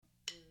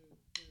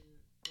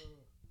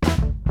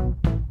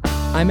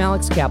I'm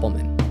Alex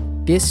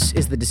Kappelman. This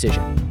is The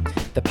Decision,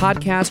 the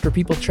podcast where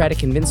people try to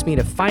convince me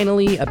to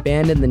finally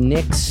abandon the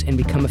Knicks and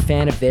become a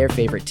fan of their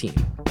favorite team.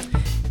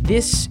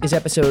 This is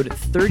episode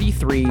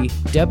 33,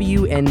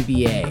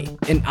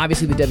 WNBA. And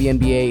obviously the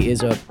WNBA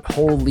is a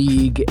whole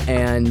league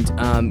and,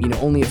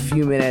 only a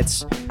few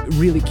minutes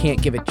really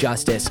can't give it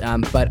justice.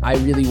 But I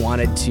really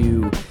wanted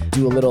to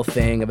do a little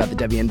thing about the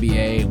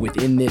WNBA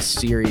within this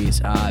series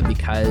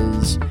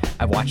because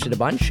I've watched it a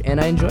bunch and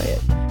I enjoy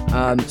it.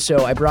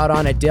 So I brought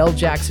on Adele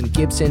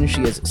Jackson-Gibson.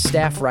 She is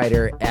staff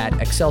writer at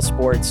Excel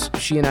Sports.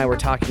 She and I were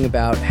talking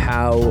about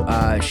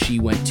how she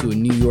went to a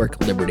New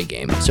York Liberty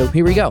game. So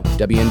here we go,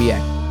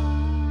 WNBA.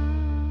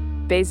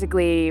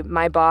 Basically,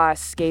 my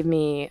boss gave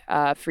me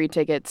free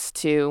tickets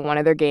to one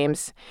of their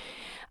games.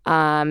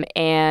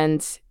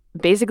 And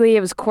basically, it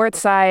was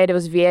courtside, it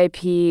was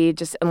VIP,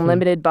 just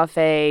unlimited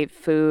buffet,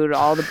 food,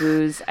 all the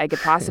booze I could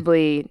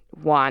possibly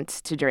want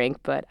to drink,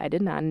 but I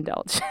did not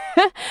indulge.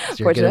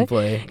 You're a good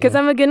employee. Because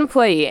I'm a good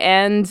employee.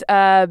 And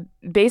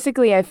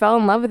basically, I fell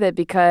in love with it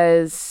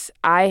because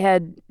I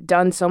had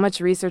done so much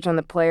research on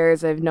the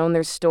players. I've known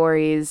their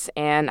stories,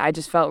 and I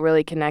just felt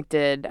really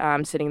connected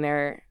sitting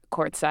there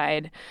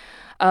courtside.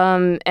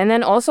 And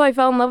then also I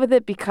fell in love with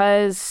it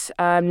because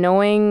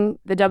knowing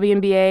the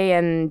WNBA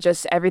and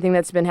just everything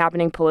that's been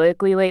happening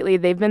politically lately,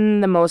 they've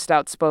been the most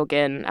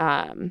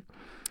outspoken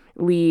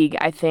league,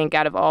 I think,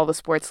 out of all the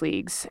sports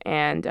leagues.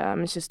 And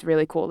it's just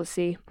really cool to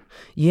see.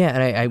 Yeah,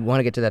 and I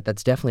want to get to that.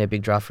 That's definitely a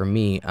big draw for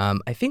me.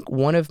 I think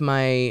one of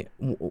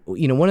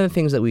the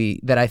things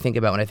that I think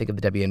about when I think of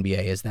the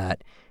WNBA is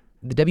that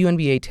the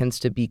WNBA tends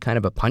to be kind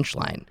of a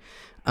punchline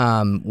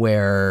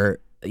where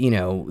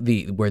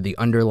the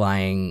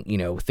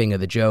underlying, thing of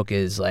the joke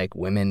is like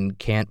women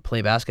can't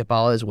play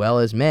basketball as well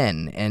as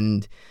men.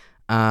 And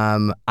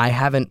I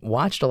haven't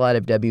watched a lot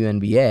of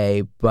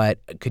WNBA, but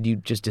could you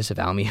just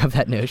disavow me of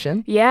that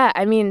notion? Yeah,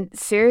 I mean,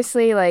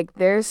 seriously, like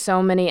there's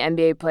so many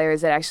NBA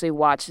players that actually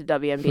watch the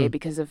WNBA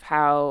because of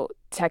how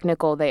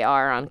technical they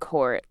are on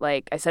court.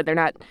 Like I said, they're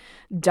not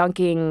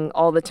dunking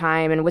all the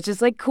time, and which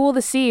is like cool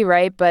to see,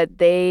 right? But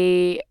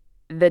the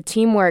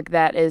teamwork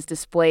that is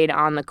displayed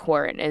on the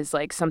court is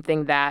like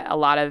something that a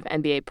lot of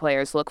NBA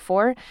players look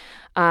for.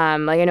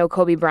 Like I know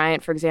Kobe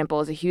Bryant, for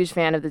example, is a huge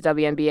fan of the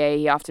WNBA.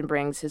 He often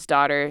brings his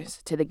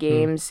daughters to the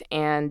games,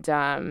 and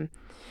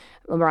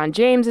LeBron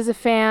James is a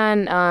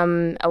fan.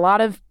 A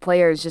lot of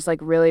players just like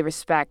really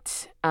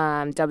respect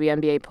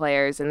WNBA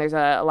players, and there's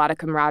a lot of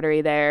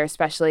camaraderie there,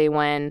 especially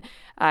when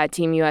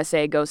Team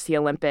USA goes to the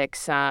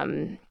Olympics,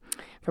 from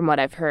what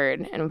I've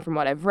heard and from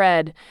what I've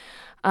read.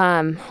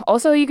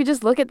 Also, you could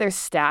just look at their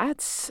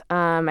stats.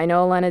 I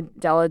know Elena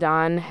Delle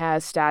Donne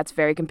has stats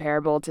very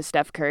comparable to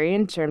Steph Curry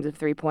in terms of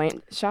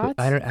three-point shots.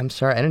 I'm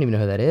sorry, I don't even know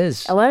who that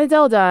is. Elena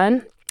Delle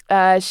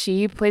Donne,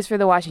 she plays for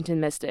the Washington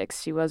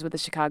Mystics. She was with the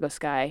Chicago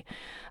Sky.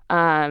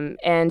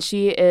 And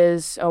she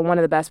is one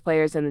of the best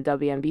players in the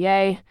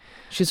WNBA.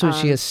 She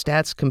has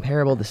stats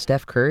comparable to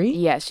Steph Curry?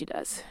 Yeah, she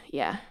does.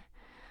 Yeah.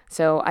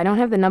 So I don't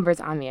have the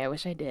numbers on me. I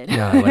wish I did.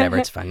 No, whatever.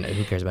 It's fine.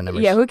 Who cares about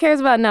numbers? Yeah, who cares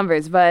about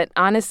numbers? But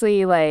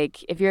honestly,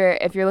 like if you're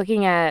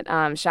looking at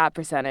shot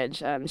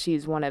percentage,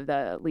 she's one of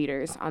the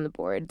leaders on the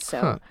board.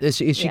 So is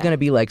she going to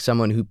be like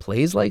someone who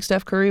plays like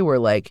Steph Curry, where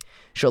like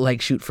she'll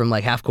like shoot from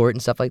like half court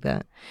and stuff like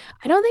that?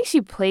 I don't think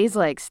she plays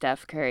like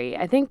Steph Curry.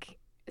 I think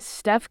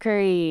Steph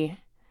Curry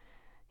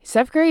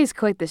is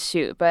quick to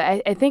shoot,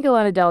 but I think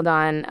Elena Delle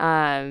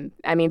Donne,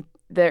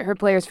 her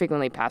players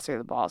frequently pass her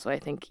the ball, so I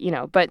think,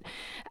 but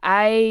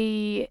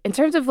in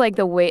terms of like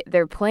the way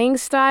their playing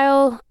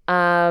style,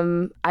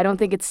 I don't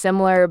think it's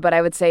similar, but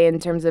I would say in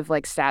terms of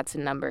like stats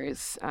and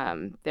numbers,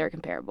 they're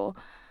comparable.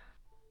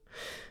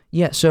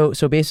 Yeah, so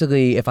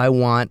basically if I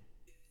want,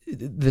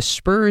 the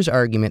Spurs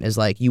argument is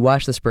like you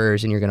watch the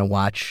Spurs and you're going to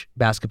watch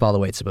basketball the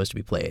way it's supposed to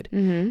be played.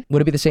 Mm-hmm.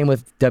 Would it be the same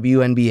with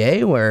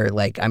WNBA where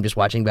like I'm just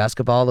watching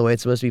basketball the way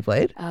it's supposed to be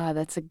played?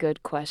 That's a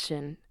good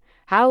question.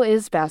 How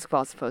is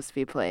basketball supposed to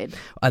be played?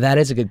 That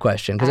is a good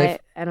question. I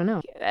don't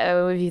know.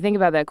 If you think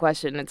about that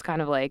question, it's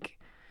kind of like,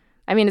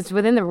 it's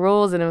within the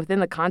rules and within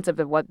the concept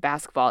of what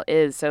basketball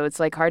is. So it's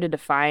like hard to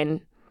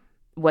define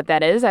what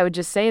that is. I would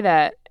just say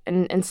that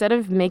instead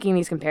of making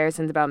these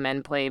comparisons about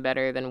men play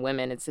better than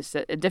women, it's just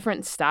a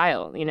different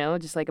style,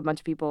 just like a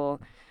bunch of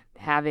people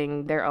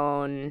having their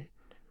own,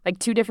 like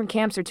two different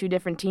camps or two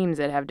different teams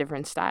that have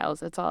different styles.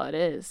 That's all it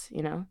is,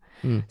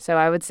 So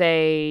I would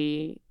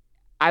say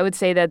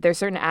that there's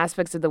certain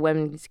aspects of the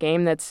women's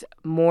game that's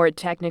more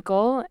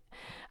technical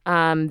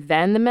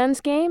than the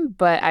men's game,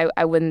 but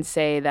I wouldn't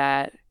say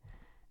that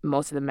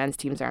most of the men's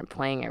teams aren't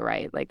playing it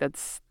right. Like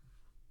that's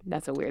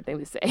a weird thing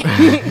to say.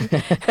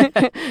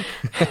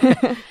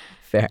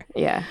 Fair.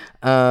 Yeah.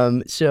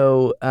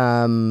 So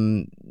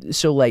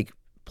like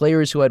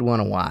players who I'd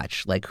want to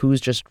watch, like who's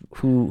just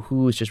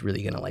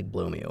really gonna like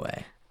blow me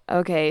away?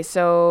 Okay,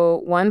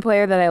 so one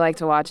player that I like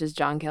to watch is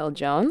Jonquel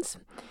Jones.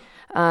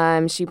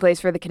 She plays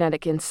for the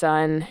Connecticut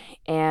Sun,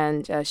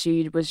 and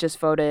she was just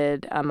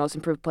voted Most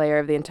Improved Player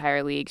of the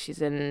entire league. She's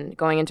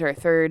going into her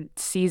third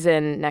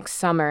season next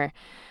summer.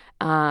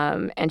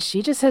 And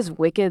she just has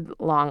wicked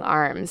long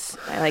arms.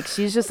 Like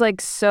she's just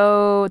like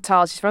so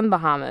tall. She's from the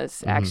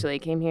Bahamas, actually.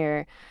 Came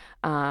here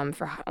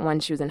for when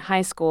she was in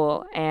high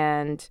school,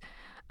 and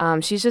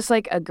she's just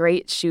like a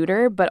great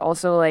shooter, but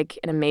also like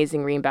an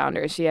amazing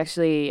rebounder. She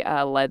actually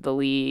led the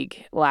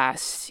league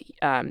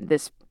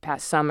this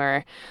past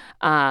summer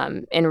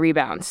in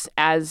rebounds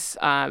as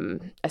a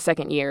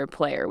second-year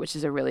player, which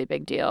is a really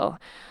big deal.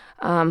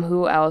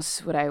 Who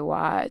else would I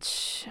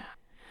watch?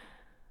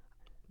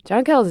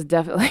 Jonquel is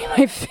definitely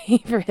my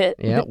favorite.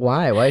 Yeah,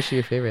 why? Why is she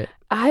your favorite?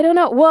 I don't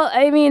know. Well,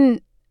 I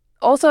mean,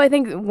 also I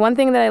think one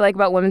thing that I like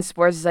about women's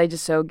sports is I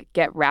just so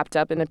get wrapped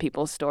up into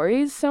people's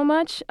stories so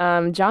much.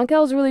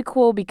 Jonquel is really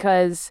cool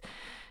because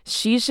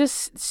she's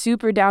just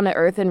super down to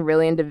earth and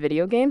really into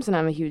video games, and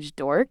I'm a huge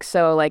dork,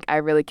 so like I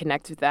really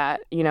connect with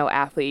that,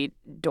 athlete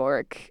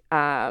dork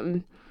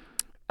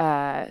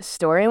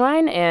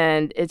storyline,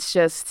 and it's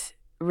just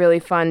really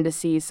fun to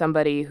see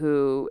somebody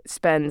who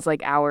spends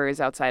like hours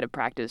outside of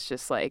practice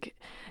just like,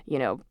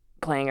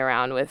 playing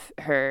around with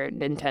her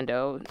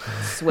Nintendo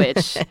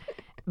Switch,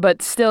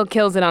 but still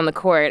kills it on the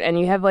court. And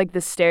you have like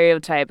this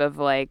stereotype of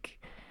like,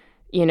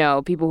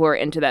 people who are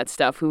into that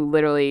stuff who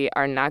literally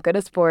are not good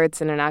at sports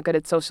and are not good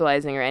at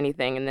socializing or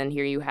anything. And then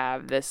here you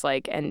have this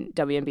like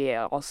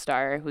WNBA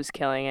All-Star who's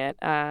killing it,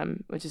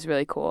 which is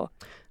really cool.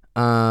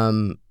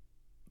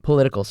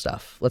 Political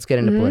stuff. Let's get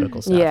into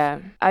political stuff. Yeah.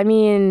 I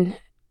mean,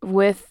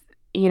 with,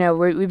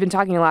 we've been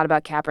talking a lot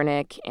about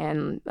Kaepernick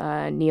and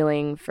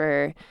kneeling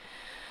for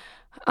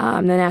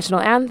the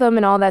national anthem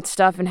and all that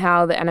stuff, and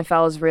how the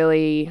NFL is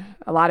really,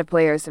 a lot of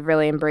players have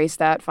really embraced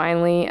that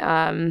finally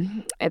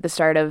at the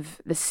start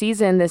of the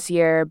season this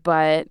year.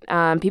 But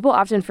people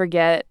often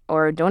forget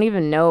or don't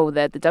even know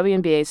that the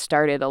WNBA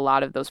started a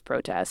lot of those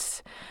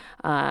protests,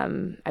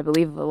 I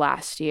believe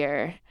last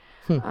year.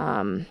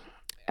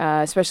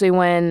 Especially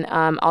when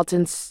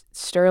Alton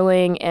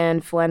Sterling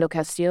and Philando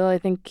Castile, I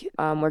think,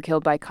 were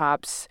killed by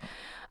cops.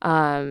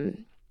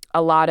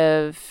 A lot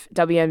of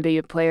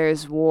WNBA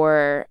players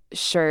wore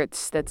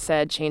shirts that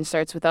said "Change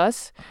starts with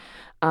us,"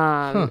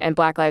 and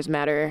Black Lives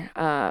Matter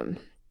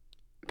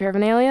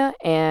paraphernalia,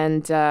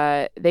 and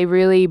they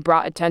really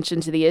brought attention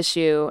to the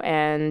issue.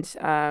 And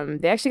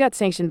they actually got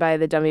sanctioned by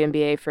the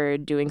WNBA for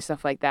doing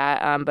stuff like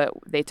that, but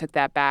they took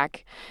that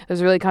back. It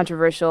was really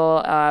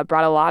controversial,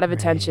 brought a lot of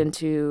attention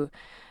to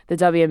the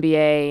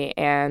WNBA,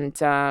 and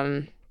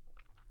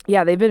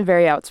they've been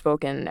very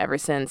outspoken ever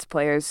since.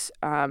 Players,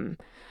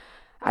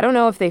 I don't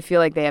know if they feel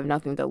like they have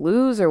nothing to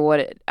lose or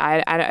what,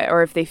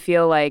 or if they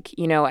feel like,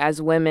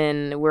 as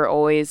women, we're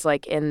always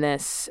like in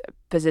this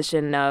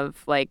position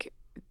of like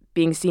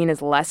being seen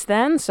as less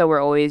than, so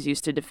we're always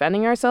used to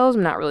defending ourselves.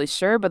 I'm not really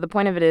sure, but the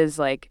point of it is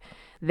like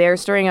they're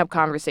stirring up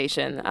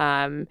conversation,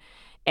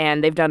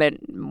 and they've done it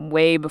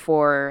way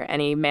before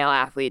any male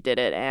athlete did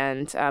it,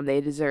 and they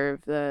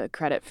deserve the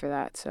credit for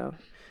that. So,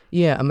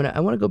 yeah, I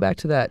want to go back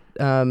to that.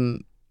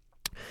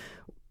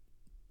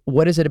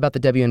 What is it about the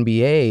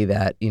WNBA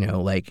that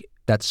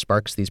that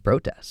sparks these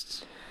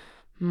protests?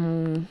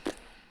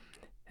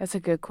 That's a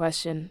good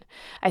question.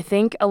 I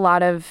think a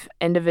lot of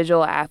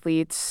individual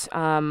athletes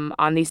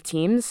on these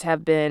teams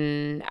have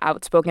been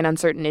outspoken on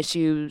certain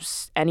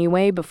issues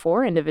anyway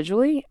before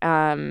individually.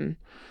 A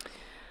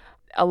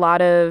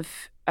lot of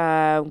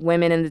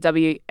women in the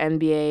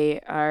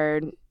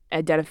WNBA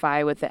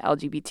identify with the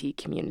LGBT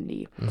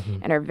community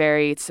and are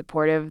very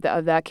supportive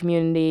of that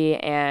community,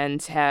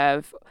 and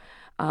have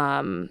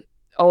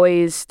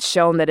always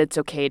shown that it's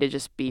okay to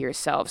just be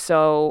yourself.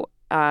 So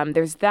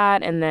there's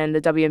that, and then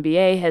the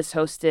WNBA has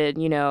hosted,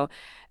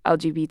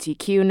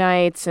 LGBTQ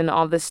nights and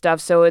all this stuff.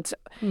 So it's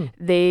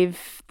the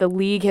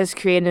league has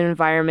created an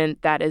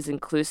environment that is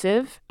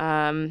inclusive,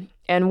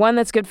 and one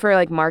that's good for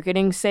like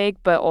marketing's sake,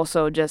 but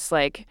also just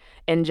like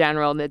in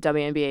general, the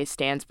WNBA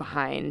stands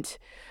behind.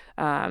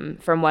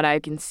 From what I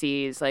can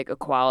see, is like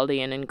equality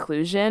and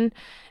inclusion.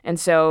 And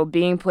so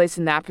being placed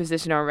in that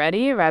position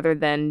already, rather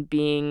than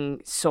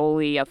being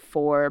solely a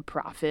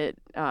for-profit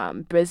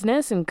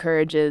business,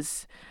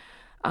 encourages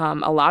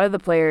a lot of the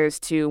players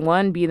to,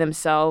 one, be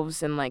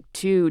themselves, and like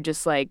two,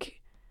 just like,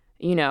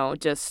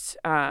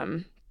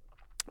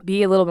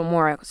 be a little bit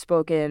more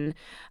outspoken.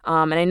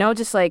 And I know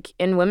just like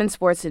in women's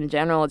sports in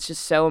general, it's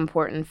just so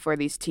important for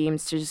these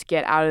teams to just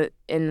get out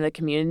in the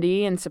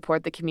community and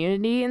support the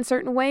community in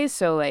certain ways.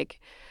 So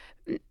like,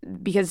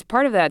 because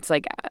part of that's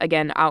like,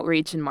 again,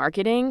 outreach and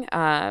marketing,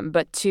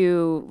 but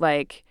two,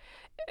 like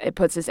it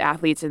puts these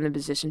athletes in the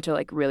position to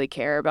like really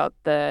care about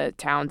the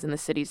towns and the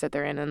cities that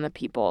they're in and the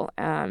people.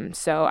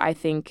 So I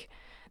think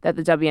that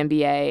the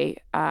WNBA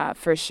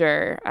for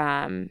sure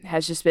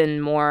has just been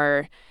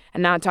more,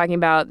 and not talking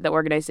about the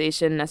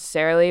organization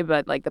necessarily,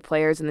 but like the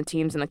players and the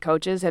teams and the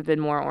coaches have been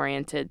more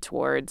oriented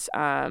towards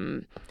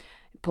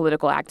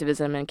political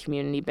activism and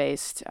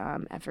community-based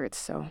efforts.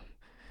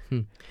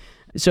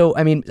 So,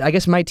 I mean, I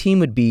guess my team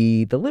would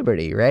be the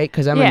Liberty, right?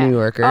 Because I'm a New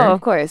Yorker. Oh,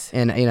 of course.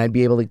 And I'd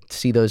be able to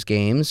see those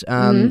games.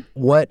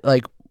 What's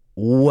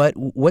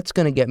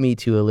going to get me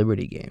to a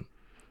Liberty game?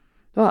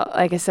 Well,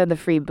 like I said, the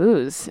free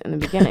booze in the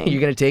beginning.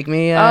 You're going to take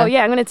me? Oh,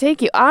 yeah, I'm going to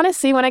take you.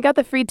 Honestly, when I got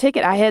the free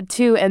ticket, I had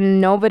two,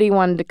 and nobody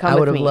wanted to come with me. I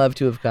would have loved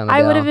to have come, Adele.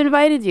 I would have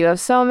invited you. I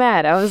was so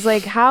mad. I was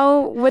like,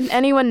 how would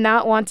anyone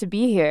not want to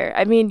be here?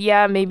 I mean,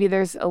 yeah, maybe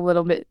there's a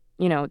little bit,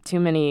 too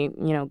many,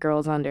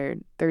 girls under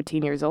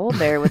 13 years old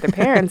there with their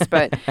parents.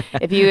 But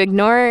if you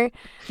ignore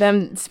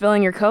them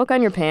spilling your Coke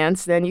on your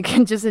pants, then you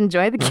can just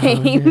enjoy the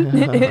game.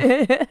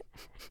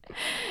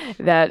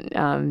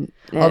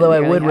 Although I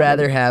would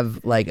rather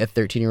have like a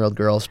 13-year-old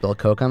girl spill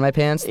Coke on my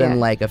pants than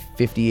like a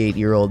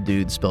 58-year-old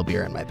dude spill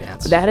beer in my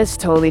pants. That is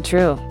totally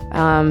true.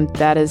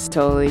 That is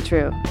totally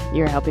true.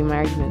 You're helping my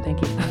argument.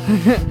 Thank you.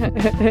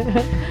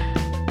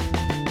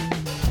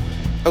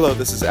 Hello,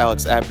 this is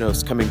Alex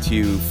Abnos coming to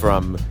you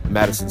from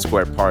Madison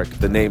Square Park,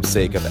 the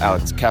namesake of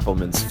Alex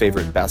Kappelman's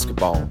favorite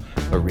basketball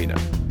arena.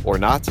 Or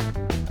not?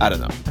 I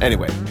don't know.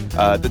 Anyway,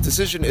 the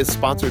decision is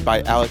sponsored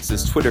by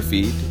Alex's Twitter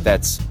feed.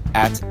 That's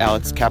at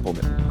Alex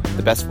Kappelman.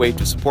 The best way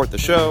to support the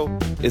show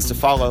is to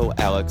follow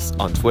Alex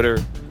on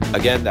Twitter.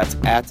 Again, that's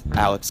at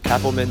Alex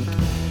Kappelman.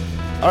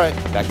 All right,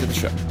 back to the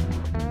show.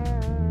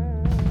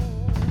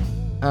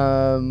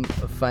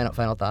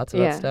 Final thoughts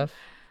about stuff?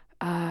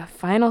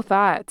 Final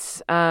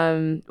thoughts.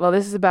 Well,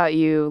 this is about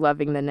you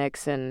loving the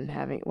Knicks and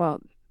having,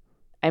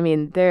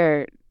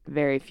 there are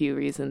very few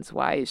reasons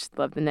why you should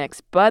love the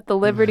Knicks, but the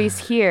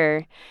Liberty's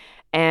here,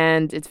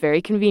 and it's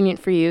very convenient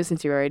for you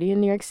since you're already in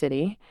New York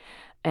City.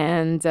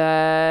 And,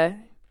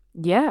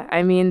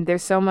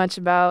 there's so much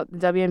about the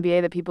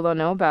WNBA that people don't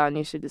know about, and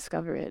you should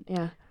discover it.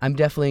 Yeah. I'm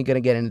definitely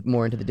going to get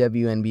more into the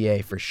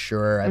WNBA for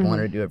sure. I've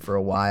wanted to do it for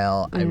a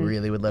while. I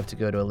really would love to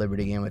go to a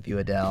Liberty game with you,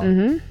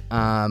 Adele.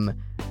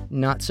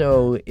 Not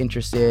so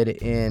interested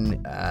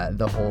in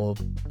the whole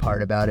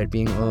part about it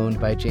being owned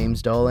by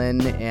James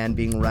Dolan and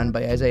being run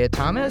by Isaiah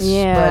Thomas.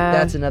 Yeah. But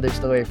that's another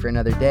story for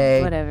another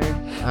day. Whatever.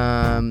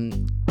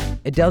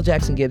 Adele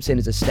Jackson-Gibson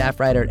is a staff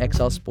writer at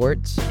XL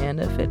Sports and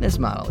a fitness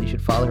model. You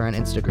should follow her on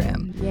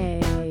Instagram.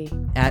 Yay.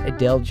 At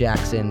Adele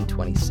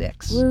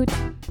Jackson26. Woot.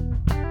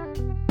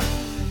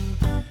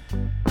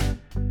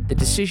 The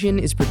Decision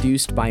is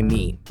produced by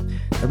me.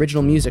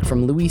 Original music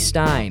from Louis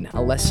Stein,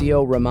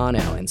 Alessio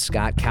Romano, and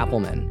Scott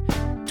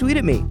Kappelman. Tweet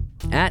at me,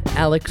 at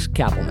Alex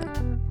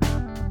Kappelman.